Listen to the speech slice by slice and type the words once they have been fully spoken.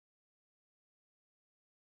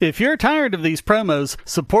If you're tired of these promos,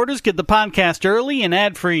 supporters get the podcast early and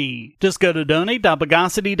ad-free. Just go to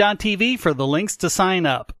donate.bogosity.tv for the links to sign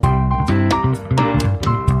up.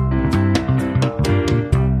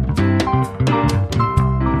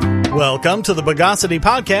 Welcome to the Bogosity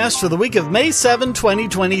Podcast for the week of May 7,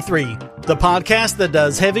 2023. The podcast that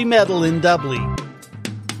does heavy metal in doubly.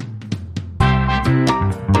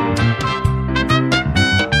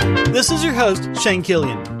 This is your host, Shane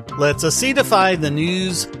Killian. Let's acidify the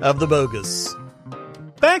news of the bogus.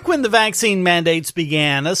 Back when the vaccine mandates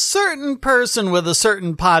began, a certain person with a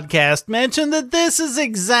certain podcast mentioned that this is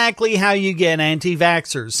exactly how you get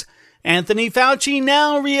anti-vaxxers. Anthony Fauci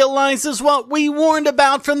now realizes what we warned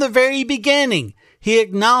about from the very beginning. He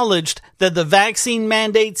acknowledged that the vaccine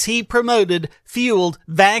mandates he promoted fueled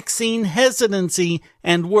vaccine hesitancy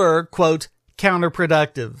and were, quote,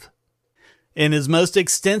 counterproductive. In his most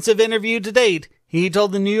extensive interview to date, he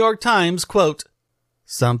told the New York Times, quote,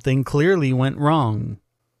 something clearly went wrong.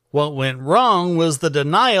 What went wrong was the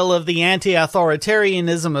denial of the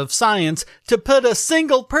anti-authoritarianism of science to put a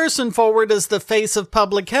single person forward as the face of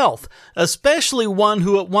public health, especially one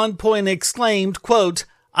who at one point exclaimed, quote,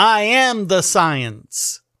 I am the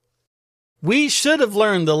science. We should have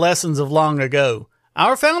learned the lessons of long ago.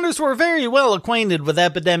 Our founders were very well acquainted with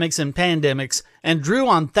epidemics and pandemics and drew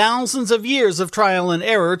on thousands of years of trial and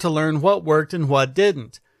error to learn what worked and what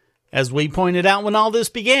didn't. As we pointed out when all this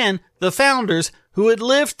began, the founders, who had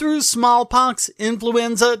lived through smallpox,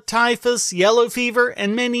 influenza, typhus, yellow fever,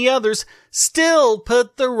 and many others, still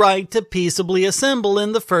put the right to peaceably assemble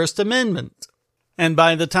in the First Amendment. And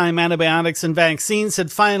by the time antibiotics and vaccines had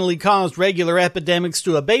finally caused regular epidemics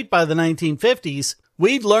to abate by the 1950s,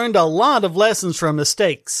 we'd learned a lot of lessons from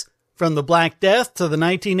mistakes. From the Black Death to the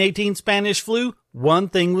 1918 Spanish flu, one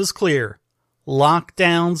thing was clear.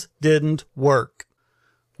 Lockdowns didn't work.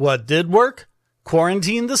 What did work?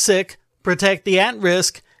 Quarantine the sick, protect the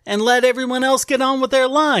at-risk, and let everyone else get on with their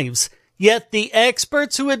lives. Yet the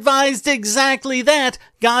experts who advised exactly that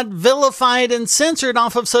got vilified and censored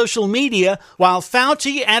off of social media, while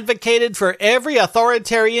Fauci advocated for every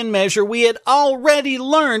authoritarian measure we had already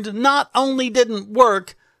learned not only didn't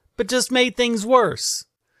work, but just made things worse.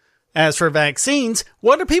 As for vaccines,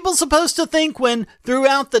 what are people supposed to think when,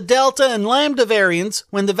 throughout the Delta and Lambda variants,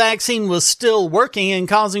 when the vaccine was still working and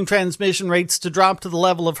causing transmission rates to drop to the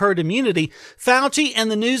level of herd immunity, Fauci and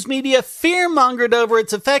the news media fear-mongered over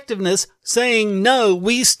its effectiveness, saying, no,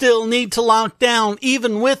 we still need to lock down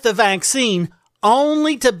even with the vaccine,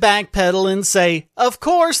 only to backpedal and say, of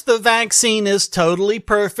course the vaccine is totally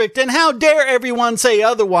perfect, and how dare everyone say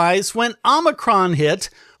otherwise when Omicron hit,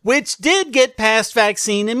 which did get past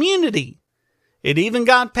vaccine immunity. It even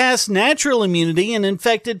got past natural immunity and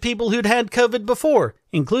infected people who'd had COVID before,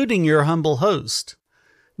 including your humble host.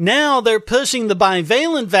 Now they're pushing the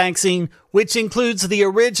bivalent vaccine, which includes the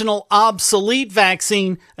original obsolete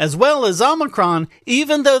vaccine, as well as Omicron,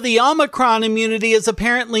 even though the Omicron immunity is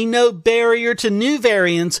apparently no barrier to new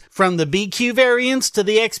variants, from the BQ variants to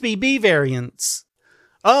the XBB variants.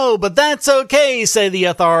 Oh, but that's okay, say the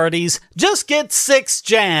authorities. Just get 6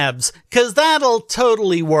 jabs, 'cause that'll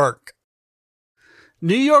totally work.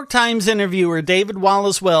 New York Times interviewer David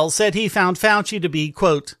Wallace Wells said he found Fauci to be,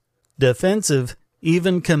 quote, defensive,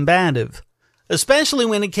 even combative, especially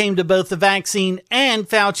when it came to both the vaccine and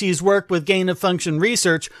Fauci's work with gain-of-function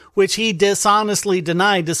research, which he dishonestly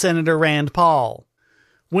denied to Senator Rand Paul.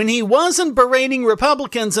 When he wasn't berating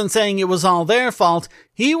Republicans and saying it was all their fault,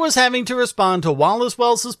 he was having to respond to Wallace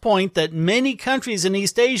Wells' point that many countries in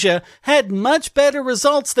East Asia had much better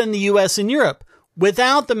results than the US and Europe,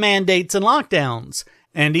 without the mandates and lockdowns.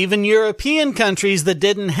 And even European countries that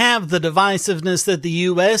didn't have the divisiveness that the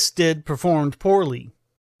US did performed poorly.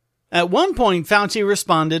 At one point, Fauci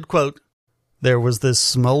responded, quote, there was this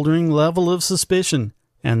smoldering level of suspicion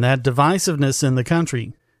and that divisiveness in the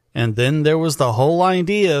country. And then there was the whole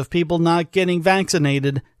idea of people not getting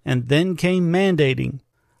vaccinated, and then came mandating.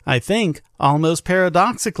 I think, almost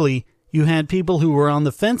paradoxically, you had people who were on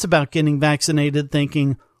the fence about getting vaccinated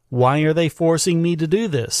thinking, why are they forcing me to do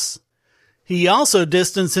this? He also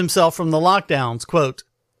distanced himself from the lockdowns, quote,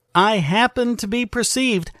 I happen to be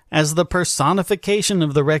perceived as the personification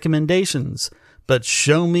of the recommendations, but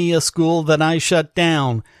show me a school that I shut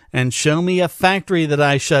down, and show me a factory that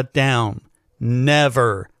I shut down.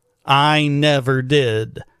 Never. I never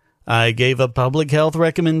did. I gave a public health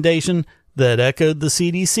recommendation that echoed the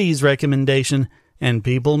CDC's recommendation, and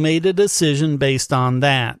people made a decision based on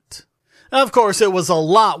that. Of course, it was a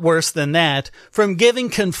lot worse than that, from giving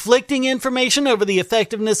conflicting information over the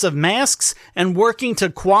effectiveness of masks and working to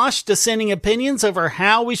quash dissenting opinions over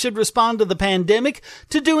how we should respond to the pandemic,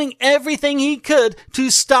 to doing everything he could to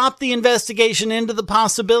stop the investigation into the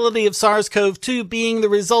possibility of SARS-CoV-2 being the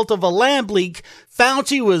result of a lab leak.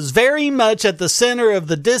 Fauci was very much at the center of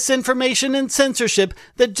the disinformation and censorship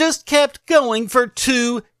that just kept going for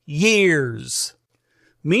 2 years.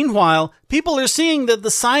 Meanwhile, people are seeing that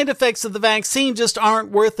the side effects of the vaccine just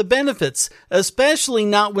aren't worth the benefits, especially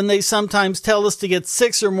not when they sometimes tell us to get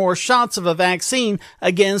 6 or more shots of a vaccine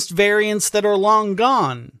against variants that are long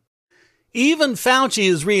gone. Even Fauci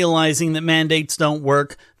is realizing that mandates don't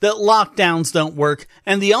work, that lockdowns don't work,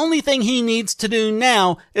 and the only thing he needs to do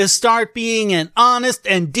now is start being an honest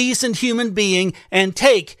and decent human being and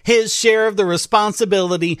take his share of the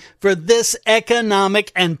responsibility for this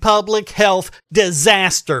economic and public health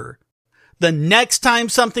disaster. The next time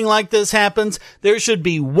something like this happens, there should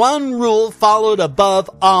be one rule followed above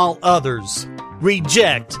all others.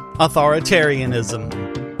 Reject authoritarianism.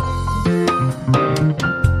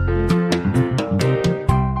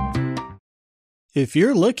 If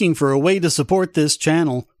you're looking for a way to support this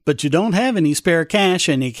channel, but you don't have any spare cash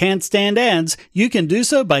and you can't stand ads, you can do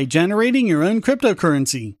so by generating your own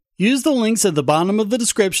cryptocurrency. Use the links at the bottom of the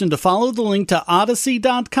description to follow the link to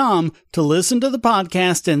Odyssey.com to listen to the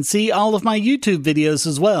podcast and see all of my YouTube videos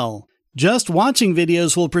as well. Just watching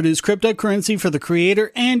videos will produce cryptocurrency for the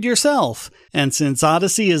creator and yourself. And since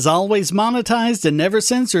Odyssey is always monetized and never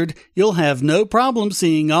censored, you'll have no problem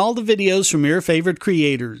seeing all the videos from your favorite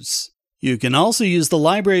creators. You can also use the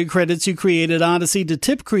library credits you create at Odyssey to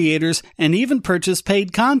tip creators and even purchase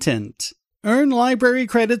paid content. Earn library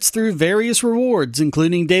credits through various rewards,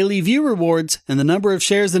 including daily view rewards and the number of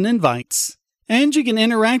shares and invites. And you can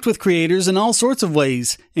interact with creators in all sorts of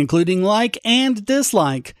ways, including like and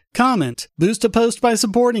dislike, comment, boost a post by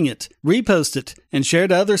supporting it, repost it, and share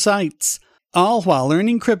to other sites, all while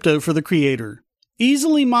earning crypto for the creator.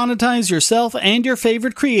 Easily monetize yourself and your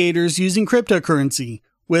favorite creators using cryptocurrency,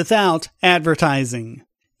 without advertising.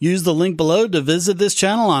 Use the link below to visit this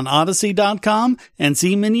channel on Odyssey.com and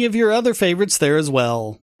see many of your other favorites there as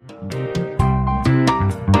well.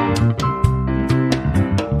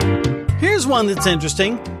 Here's one that's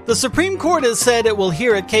interesting. The Supreme Court has said it will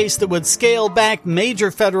hear a case that would scale back major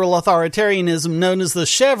federal authoritarianism known as the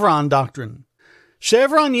Chevron Doctrine.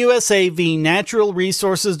 Chevron USA v. Natural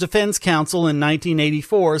Resources Defense Council in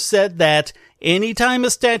 1984 said that anytime a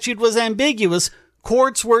statute was ambiguous,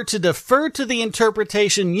 courts were to defer to the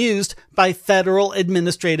interpretation used by federal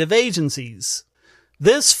administrative agencies.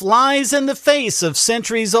 This flies in the face of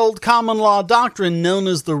centuries-old common law doctrine known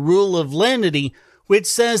as the rule of lenity, which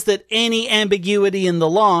says that any ambiguity in the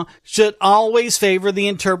law should always favor the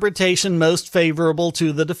interpretation most favorable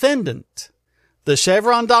to the defendant. The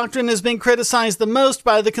Chevron doctrine has been criticized the most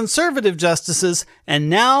by the conservative justices,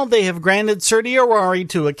 and now they have granted certiorari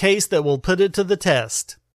to a case that will put it to the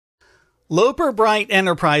test. Loper Bright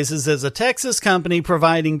Enterprises is a Texas company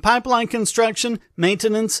providing pipeline construction,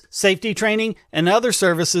 maintenance, safety training, and other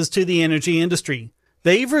services to the energy industry.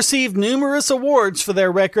 They've received numerous awards for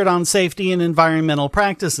their record on safety and environmental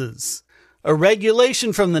practices. A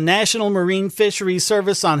regulation from the National Marine Fisheries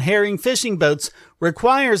Service on herring fishing boats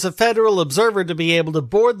requires a federal observer to be able to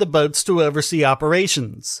board the boats to oversee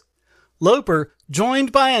operations. Loper,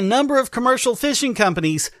 joined by a number of commercial fishing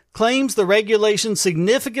companies, claims the regulation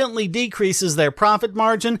significantly decreases their profit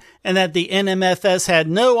margin and that the NMFS had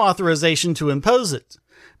no authorization to impose it.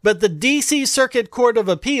 But the D.C. Circuit Court of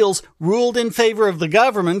Appeals ruled in favor of the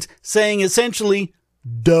government, saying essentially,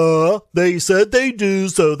 "Duh, they said they do,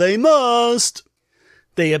 so they must."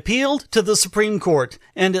 They appealed to the Supreme Court,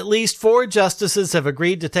 and at least 4 justices have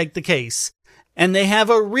agreed to take the case. And they have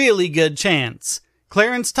a really good chance.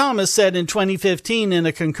 Clarence Thomas said in 2015 in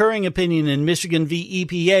a concurring opinion in Michigan v.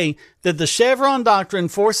 EPA that the Chevron doctrine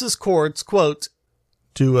forces courts, quote,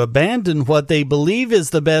 to abandon what they believe is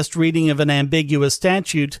the best reading of an ambiguous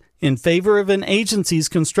statute in favor of an agency's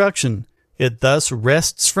construction. It thus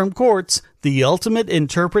wrests from courts the ultimate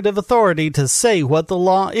interpretive authority to say what the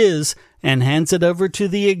law is and hands it over to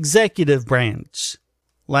the executive branch.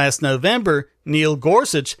 Last November, Neil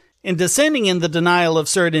Gorsuch, in dissenting in the denial of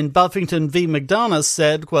cert in Buffington v. McDonough,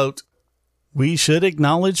 said, quote, we should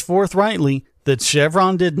acknowledge forthrightly that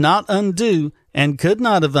Chevron did not undo and could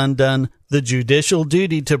not have undone the judicial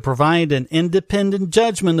duty to provide an independent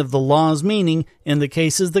judgment of the law's meaning in the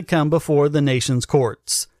cases that come before the nation's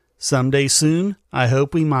courts. Someday soon, I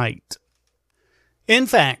hope we might. In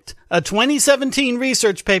fact, a 2017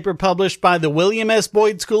 research paper published by the William S.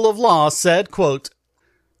 Boyd School of Law said, quote,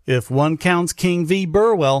 if one counts King v.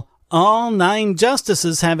 Burwell, All 9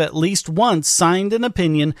 justices have at least once signed an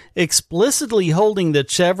opinion explicitly holding that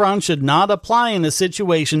Chevron should not apply in a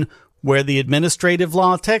situation where the administrative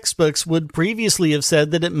law textbooks would previously have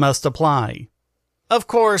said that it must apply. Of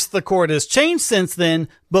course, the court has changed since then,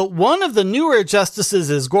 but one of the newer justices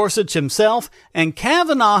is Gorsuch himself, and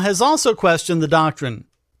Kavanaugh has also questioned the doctrine.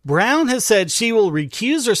 Brown has said she will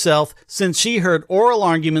recuse herself since she heard oral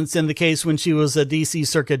arguments in the case when she was a D.C.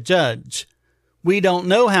 Circuit judge. We don't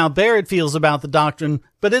know how Barrett feels about the doctrine,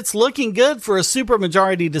 but it's looking good for a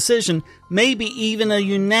supermajority decision, maybe even a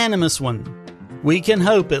unanimous one. We can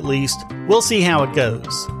hope, at least. We'll see how it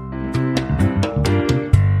goes.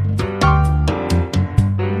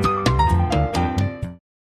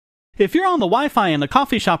 If you're on the Wi-Fi in a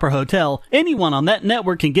coffee shop or hotel, anyone on that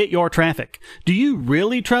network can get your traffic. Do you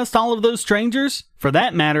really trust all of those strangers? For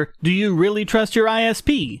that matter, do you really trust your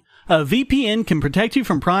ISP? A VPN can protect you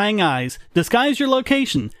from prying eyes, disguise your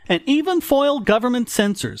location, and even foil government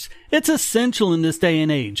censors. It's essential in this day and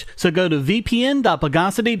age, so go to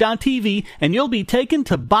vpn.bogosity.tv and you'll be taken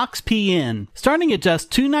to BoxPN. Starting at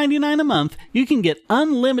just $2.99 a month, you can get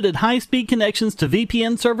unlimited high-speed connections to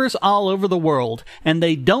VPN servers all over the world, and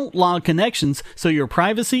they don't log connections, so your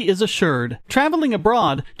privacy is assured. Traveling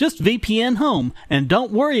abroad, just VPN home, and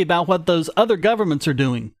don't worry about what those other governments are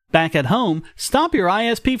doing. Back at home, stop your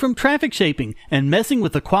ISP from traffic shaping and messing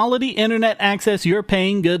with the quality internet access you're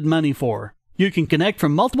paying good money for. You can connect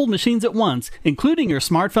from multiple machines at once, including your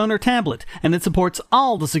smartphone or tablet, and it supports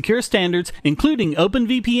all the secure standards, including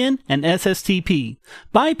OpenVPN and SSTP.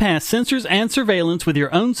 Bypass censors and surveillance with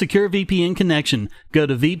your own secure VPN connection. Go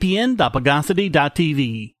to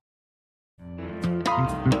vpn.bogosity.tv.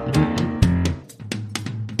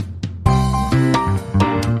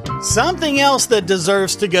 Something else that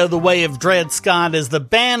deserves to go the way of Dred Scott is the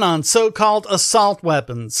ban on so-called assault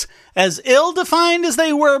weapons. As ill-defined as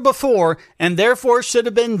they were before, and therefore should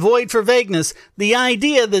have been void for vagueness, the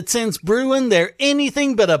idea that since Bruin they're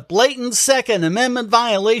anything but a blatant Second Amendment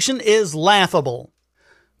violation is laughable.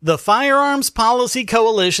 The Firearms Policy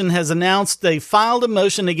Coalition has announced they filed a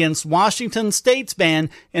motion against Washington State's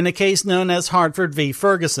ban in a case known as Hartford v.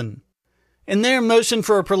 Ferguson. In their motion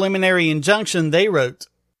for a preliminary injunction, they wrote,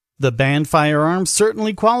 "The banned firearms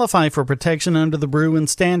certainly qualify for protection under the Bruin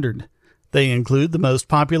standard. They include the most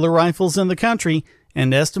popular rifles in the country,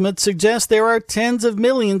 and estimates suggest there are tens of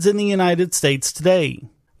millions in the United States today.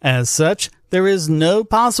 As such, there is no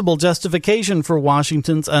possible justification for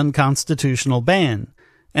Washington's unconstitutional ban.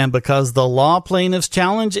 And because the law plaintiffs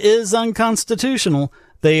challenge is unconstitutional,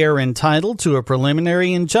 they are entitled to a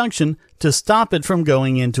preliminary injunction to stop it from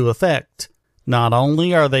going into effect. Not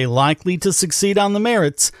only are they likely to succeed on the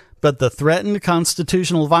merits, but the threatened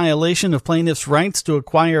constitutional violation of plaintiffs' rights to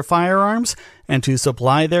acquire firearms and to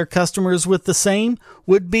supply their customers with the same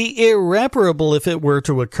would be irreparable if it were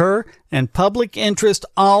to occur, and public interest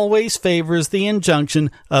always favors the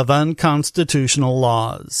injunction of unconstitutional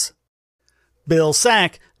laws." Bill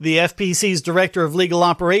Sack, the FPC's Director of Legal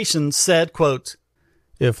Operations, said, quote,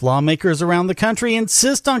 "If lawmakers around the country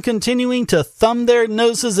insist on continuing to thumb their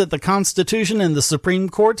noses at the Constitution and the Supreme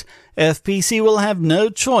Court, FPC will have no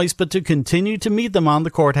choice but to continue to meet them on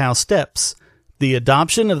the courthouse steps. The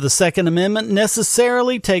adoption of the Second Amendment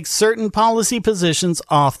necessarily takes certain policy positions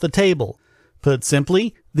off the table. Put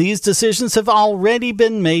simply, these decisions have already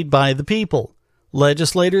been made by the people.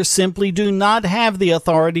 Legislators simply do not have the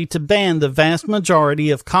authority to ban the vast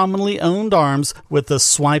majority of commonly owned arms with the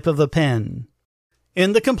swipe of a pen."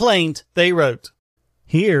 In the complaint, they wrote,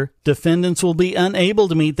 "Here, defendants will be unable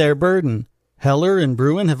to meet their burden. Heller and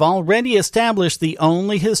Bruin have already established the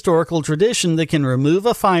only historical tradition that can remove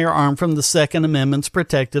a firearm from the Second Amendment's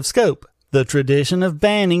protective scope, the tradition of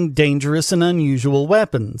banning dangerous and unusual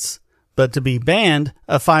weapons. But to be banned,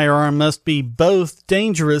 a firearm must be both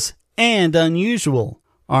dangerous and unusual.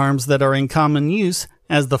 Arms that are in common use,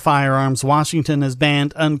 as the firearms Washington has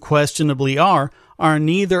banned unquestionably are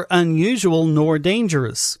neither unusual nor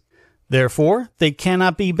dangerous. Therefore, they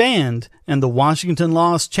cannot be banned, and the Washington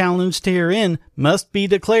laws challenged herein must be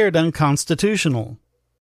declared unconstitutional."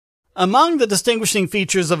 Among the distinguishing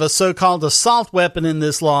features of a so-called assault weapon in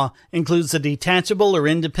this law includes a detachable or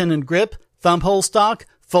independent grip, thumbhole stock,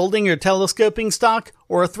 folding or telescoping stock,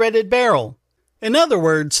 or a threaded barrel. In other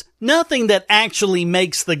words, nothing that actually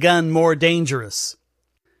makes the gun more dangerous.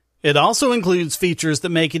 It also includes features that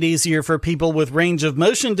make it easier for people with range of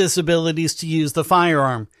motion disabilities to use the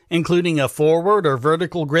firearm, including a forward or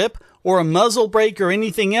vertical grip, or a muzzle brake or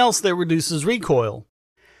anything else that reduces recoil.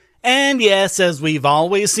 And yes, as we've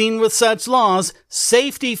always seen with such laws,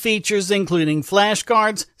 safety features including flash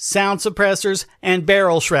guards, sound suppressors, and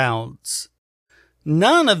barrel shrouds.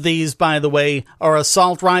 None of these, by the way, are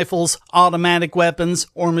assault rifles, automatic weapons,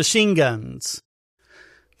 or machine guns.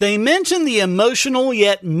 They mention the emotional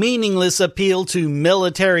yet meaningless appeal to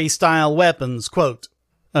military-style weapons. Quote,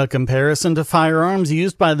 "A comparison to firearms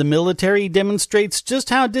used by the military demonstrates just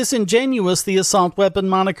how disingenuous the assault weapon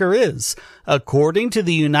moniker is. According to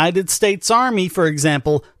the United States Army, for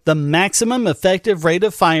example, the maximum effective rate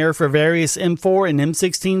of fire for various M4 and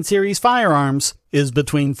M16 series firearms is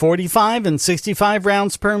between 45 and 65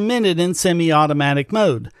 rounds per minute in semi-automatic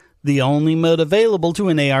mode, the only mode available to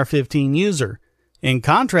an AR-15 user. In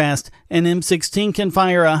contrast, an M16 can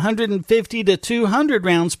fire 150 to 200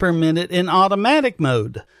 rounds per minute in automatic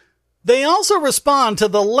mode." They also respond to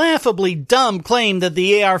the laughably dumb claim that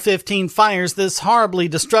the AR-15 fires this horribly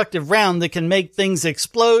destructive round that can make things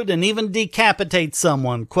explode and even decapitate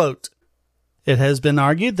someone. Quote, "It has been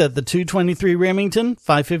argued that the .223 Remington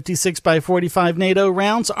 5.56x45 NATO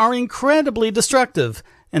rounds are incredibly destructive,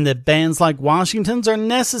 and that bans like Washington's are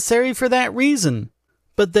necessary for that reason.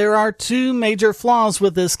 But there are two major flaws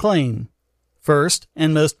with this claim. First,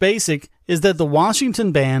 and most basic, is that the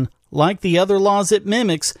Washington ban, like the other laws it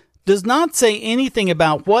mimics, does not say anything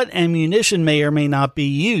about what ammunition may or may not be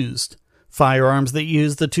used. Firearms that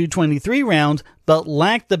use the .223 round but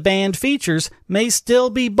lack the banned features may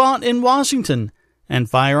still be bought in Washington, and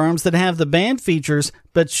firearms that have the banned features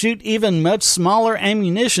but shoot even much smaller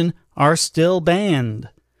ammunition are still banned.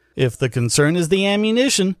 If the concern is the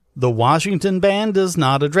ammunition, the Washington ban does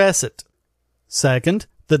not address it. Second,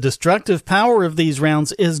 the destructive power of these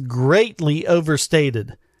rounds is greatly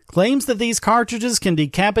overstated. Claims that these cartridges can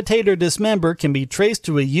decapitate or dismember can be traced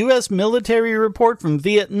to a U.S. military report from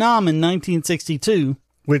Vietnam in 1962,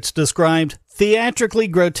 which described theatrically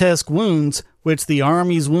grotesque wounds which the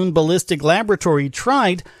Army's wound ballistic laboratory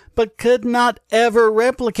tried but could not ever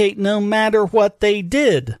replicate no matter what they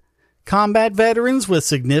did. Combat veterans with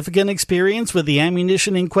significant experience with the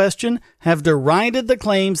ammunition in question have derided the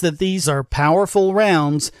claims that these are powerful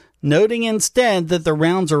rounds, noting instead that the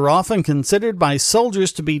rounds are often considered by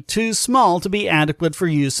soldiers to be too small to be adequate for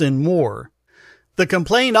use in war. The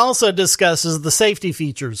complaint also discusses the safety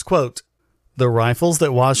features. Quote, "The rifles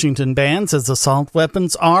that Washington bans as assault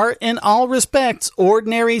weapons are, in all respects,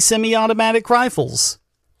 ordinary semi-automatic rifles.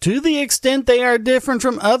 To the extent they are different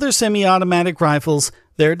from other semi-automatic rifles,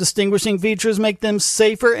 their distinguishing features make them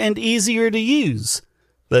safer and easier to use.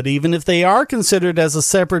 But even if they are considered as a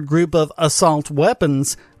separate group of assault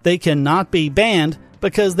weapons, they cannot be banned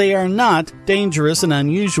because they are not dangerous and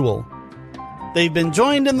unusual." They've been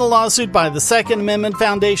joined in the lawsuit by the Second Amendment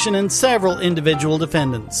Foundation and several individual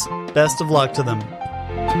defendants. Best of luck to them.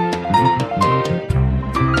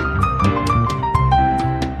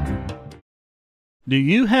 Do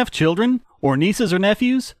you have children, or nieces or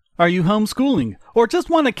nephews? Are you homeschooling, or just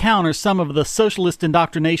want to counter some of the socialist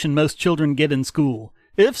indoctrination most children get in school?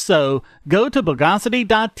 If so, go to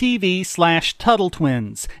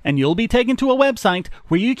Bogosity.tv/TuttleTwins, and you'll be taken to a website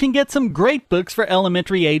where you can get some great books for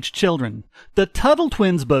elementary-aged children. The Tuttle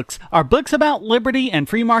Twins books are books about liberty and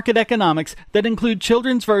free market economics that include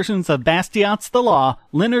children's versions of Bastiat's The Law,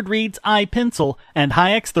 Leonard Read's I, Pencil, and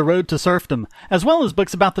Hayek's The Road to Serfdom, as well as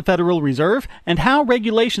books about the Federal Reserve and how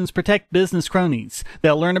regulations protect business cronies.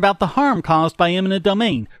 They'll learn about the harm caused by eminent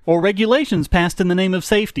domain, or regulations passed in the name of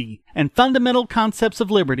safety, and fundamental concepts of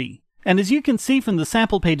liberty. And as you can see from the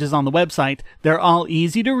sample pages on the website, they're all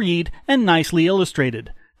easy to read and nicely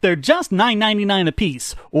illustrated. They're just $9.99 a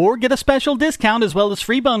piece, or get a special discount as well as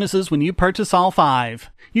free bonuses when you purchase all 5.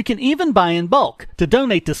 You can even buy in bulk to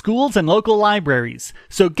donate to schools and local libraries.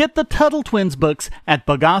 So get the Tuttle Twins books at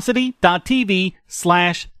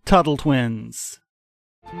Bogosity.tv/TuttleTwins.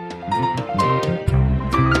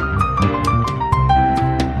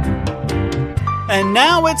 And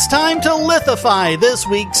now it's time to lithify this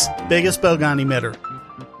week's biggest Bogon Emitter.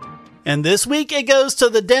 And this week it goes to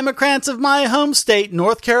the Democrats of my home state,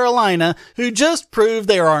 North Carolina, who just proved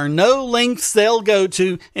there are no lengths they'll go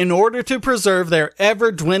to in order to preserve their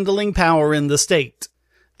ever-dwindling power in the state.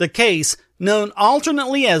 The case, known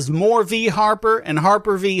alternately as Moore v. Harper and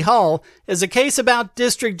Harper v. Hall, is a case about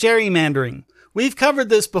district gerrymandering. We've covered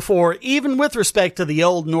this before, even with respect to the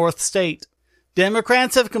old North state.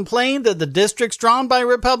 Democrats have complained that the districts drawn by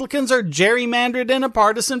Republicans are gerrymandered in a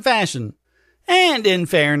partisan fashion. And in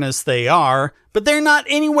fairness, they are, but they're not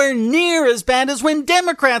anywhere near as bad as when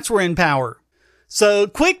Democrats were in power. So,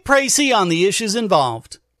 quick précis on the issues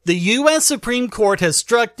involved. The U.S. Supreme Court has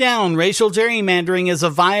struck down racial gerrymandering as a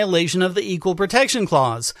violation of the Equal Protection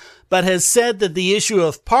Clause, but has said that the issue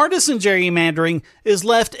of partisan gerrymandering is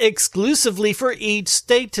left exclusively for each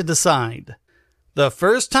state to decide. The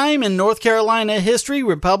first time in North Carolina history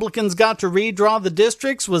Republicans got to redraw the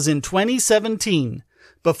districts was in 2017.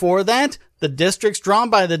 Before that, the districts drawn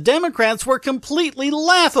by the Democrats were completely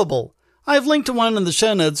laughable. I've linked to one in the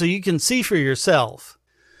show notes so you can see for yourself.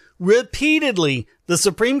 Repeatedly, the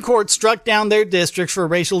Supreme Court struck down their districts for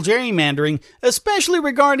racial gerrymandering, especially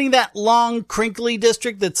regarding that long, crinkly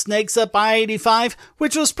district that snakes up I-85,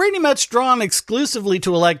 which was pretty much drawn exclusively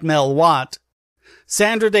to elect Mel Watt.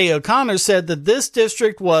 Sandra Day O'Connor said that this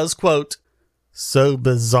district was, quote, so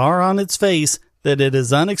bizarre on its face that it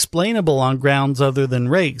is unexplainable on grounds other than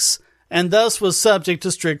race, and thus was subject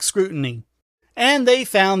to strict scrutiny. And they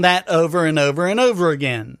found that over and over and over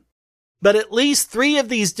again. But at least 3 of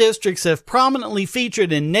these districts have prominently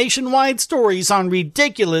featured in nationwide stories on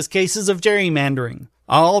ridiculous cases of gerrymandering,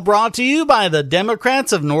 all brought to you by the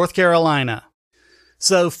Democrats of North Carolina.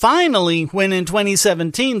 So finally, when in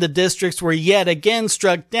 2017 the districts were yet again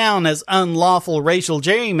struck down as unlawful racial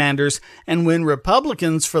gerrymanders, and when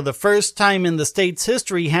Republicans for the first time in the state's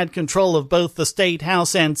history had control of both the state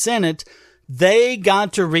House and Senate, they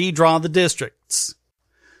got to redraw the districts.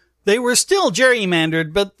 They were still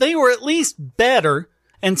gerrymandered, but they were at least better,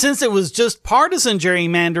 and since it was just partisan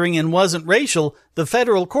gerrymandering and wasn't racial, the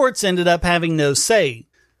federal courts ended up having no say.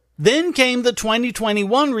 Then came the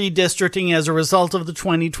 2021 redistricting as a result of the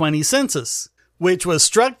 2020 census, which was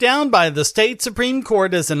struck down by the state Supreme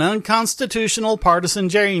Court as an unconstitutional partisan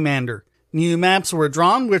gerrymander. New maps were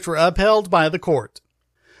drawn which were upheld by the court.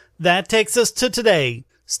 That takes us to today.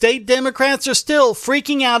 State Democrats are still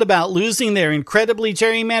freaking out about losing their incredibly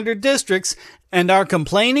gerrymandered districts and are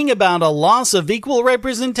complaining about a loss of equal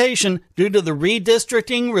representation due to the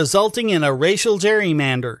redistricting resulting in a racial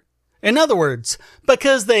gerrymander. In other words,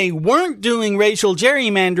 because they weren't doing racial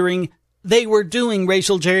gerrymandering, they were doing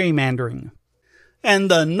racial gerrymandering. And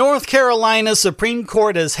the North Carolina Supreme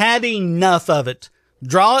Court has had enough of it.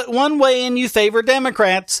 Draw it one way and you favor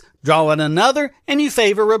Democrats. Draw it another and you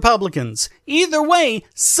favor Republicans. Either way,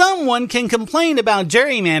 someone can complain about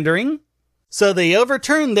gerrymandering. So they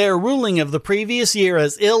overturned their ruling of the previous year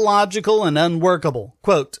as illogical and unworkable.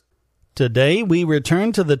 Quote, today we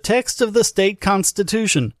return to the text of the state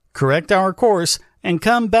constitution, correct our course, and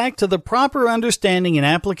come back to the proper understanding and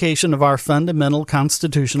application of our fundamental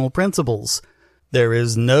constitutional principles. There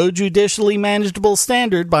is no judicially manageable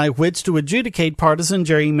standard by which to adjudicate partisan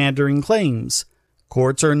gerrymandering claims.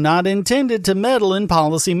 Courts are not intended to meddle in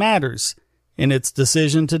policy matters. In its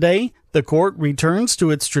decision today, the court returns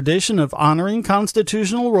to its tradition of honoring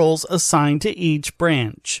constitutional roles assigned to each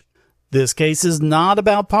branch. This case is not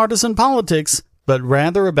about partisan politics, but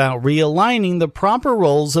rather about realigning the proper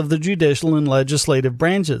roles of the judicial and legislative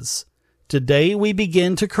branches. Today we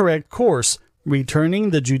begin to correct course,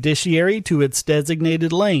 returning the judiciary to its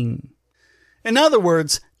designated lane. In other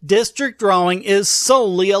words, district drawing is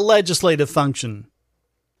solely a legislative function.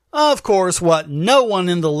 Of course, what no one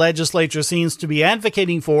in the legislature seems to be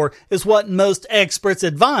advocating for is what most experts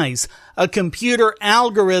advise, a computer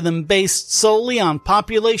algorithm based solely on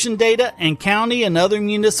population data and county and other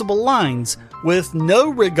municipal lines, with no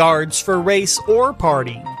regards for race or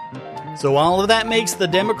party. So all of that makes the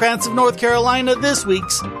Democrats of North Carolina this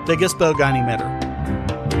week's biggest Bogon Emitter.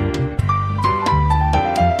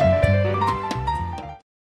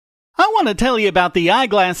 I want to tell you about the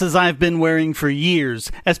eyeglasses I've been wearing for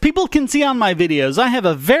years. As people can see on my videos, I have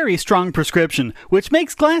a very strong prescription, which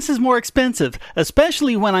makes glasses more expensive,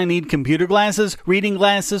 especially when I need computer glasses, reading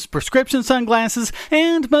glasses, prescription sunglasses,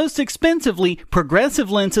 and most expensively,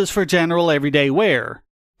 progressive lenses for general everyday wear.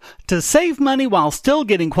 To save money while still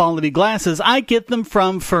getting quality glasses, I get them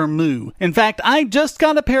from Firmoo. In fact, I just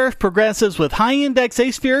got a pair of progressives with high-index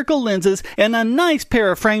aspherical lenses and a nice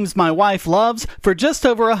pair of frames my wife loves for just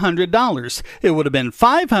over $100. It would have been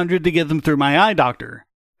 $500 to get them through my eye doctor.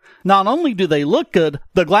 Not only do they look good,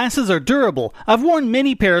 the glasses are durable. I've worn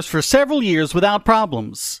many pairs for several years without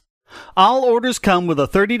problems. All orders come with a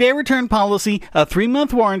 30-day return policy, a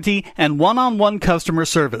 3-month warranty, and one-on-one customer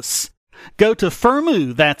service. Go to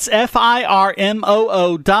Firmoo, that's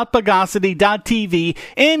FIRMOO.Bogosity.TV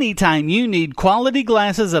anytime you need quality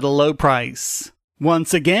glasses at a low price.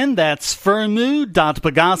 Once again, that's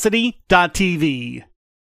Firmoo.Bogosity.TV.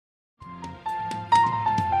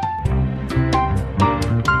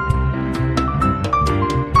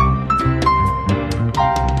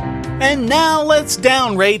 And now let's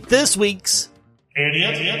downrate this week's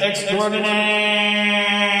Idiot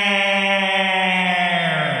Extraordinaire.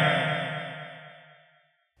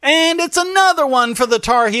 And it's another one for the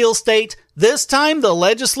Tar Heel State, this time the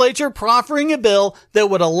legislature proffering a bill that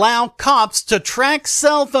would allow cops to track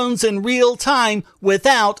cell phones in real time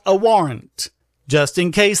without a warrant. just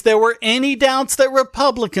in case there were any doubts that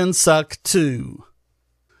Republicans suck too.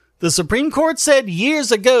 The Supreme Court said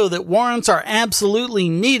years ago that warrants are absolutely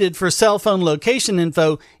needed for cell phone location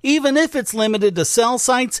info, even if it's limited to cell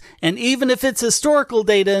sites and even if it's historical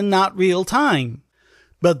data and not real time.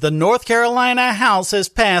 But the North Carolina House has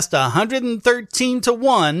passed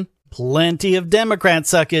 113-1, plenty of Democrat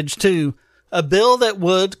suckage too, a bill that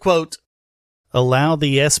would, quote, allow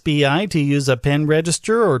the SBI to use a pen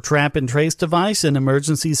register or trap and trace device in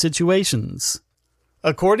emergency situations.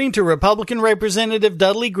 According to Republican Representative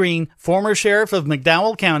Dudley Green, former sheriff of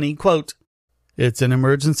McDowell County, quote, it's an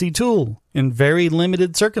emergency tool in very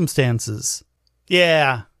limited circumstances.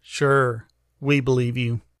 Yeah, sure, we believe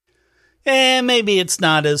you. Maybe it's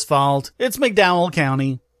not his fault. It's McDowell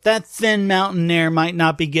County. That thin mountain air might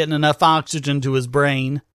not be getting enough oxygen to his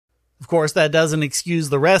brain. Of course, that doesn't excuse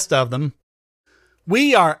the rest of them.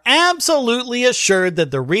 We are absolutely assured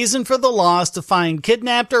that the reason for the law is to find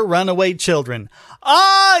kidnapped or runaway children.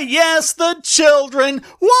 Ah, yes, the children!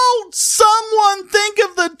 Won't someone think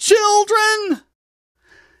of the children?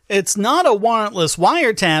 It's not a warrantless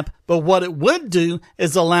wiretap, but what it would do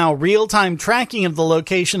is allow real-time tracking of the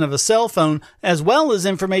location of a cell phone as well as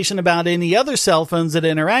information about any other cell phones it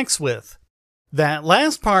interacts with. That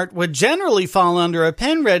last part would generally fall under a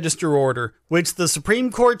pen register order, which the Supreme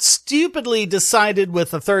Court stupidly decided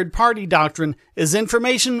with a third-party doctrine is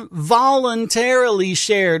information voluntarily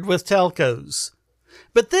shared with telcos.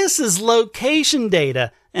 But this is location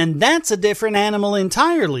data, and that's a different animal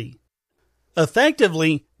entirely.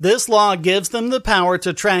 Effectively, this law gives them the power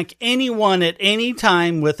to track anyone at any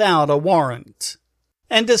time without a warrant.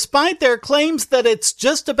 And despite their claims that it's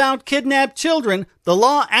just about kidnapped children, the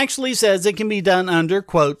law actually says it can be done under,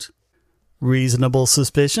 quote, reasonable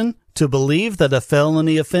suspicion to believe that a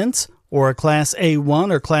felony offense or a Class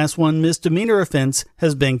A1 or Class 1 misdemeanor offense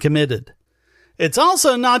has been committed. It's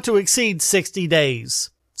also not to exceed 60 days.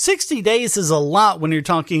 60 days is a lot when you're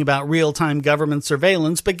talking about real-time government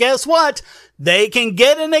surveillance, but guess what? They can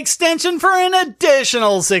get an extension for an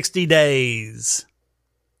additional 60 days.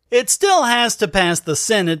 It still has to pass the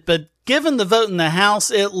Senate, but given the vote in the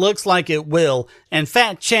House, it looks like it will, and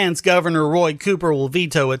fat chance Governor Roy Cooper will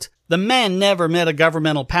veto it. The man never met a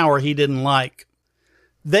governmental power he didn't like.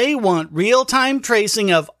 They want real-time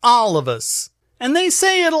tracing of all of us, and they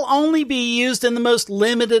say it'll only be used in the most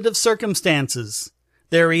limited of circumstances.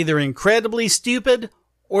 They're either incredibly stupid,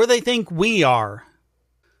 or they think we are.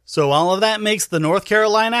 So all of that makes the North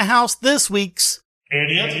Carolina House this week's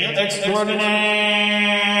Idiot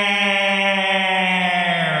Extraordinaire.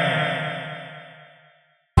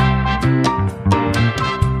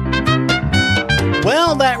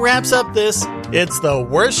 Well, that wraps up this It's the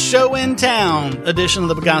Worst Show in Town edition of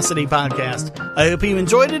the Bogosity Podcast. I hope you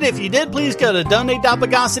enjoyed it. If you did, please go to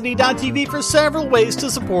donate.bogosity.tv for several ways to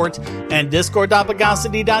support and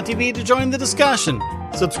discord.bogosity.tv to join the discussion.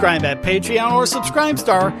 Subscribe at Patreon or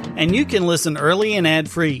Subscribestar, and you can listen early and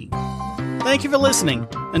ad-free. Thank you for listening.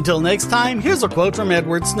 Until next time, here's a quote from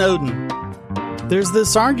Edward Snowden. There's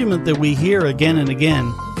this argument that we hear again and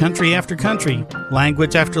again, country after country,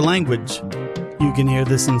 language after language. You can hear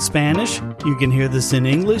this in Spanish, you can hear this in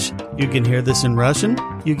English, you can hear this in Russian,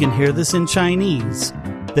 you can hear this in Chinese.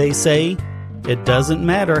 They say, it doesn't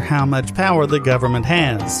matter how much power the government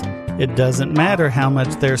has. It doesn't matter how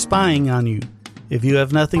much they're spying on you. If you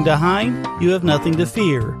have nothing to hide, you have nothing to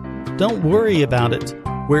fear. Don't worry about it.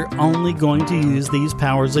 We're only going to use these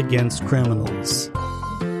powers against criminals.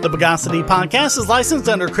 The Bogosity Podcast is licensed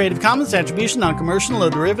under Creative Commons Attribution Non-Commercial No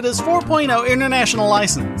Derivatives 4.0 International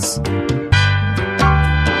License.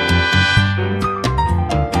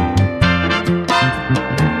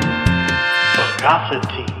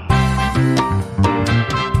 Bogosity.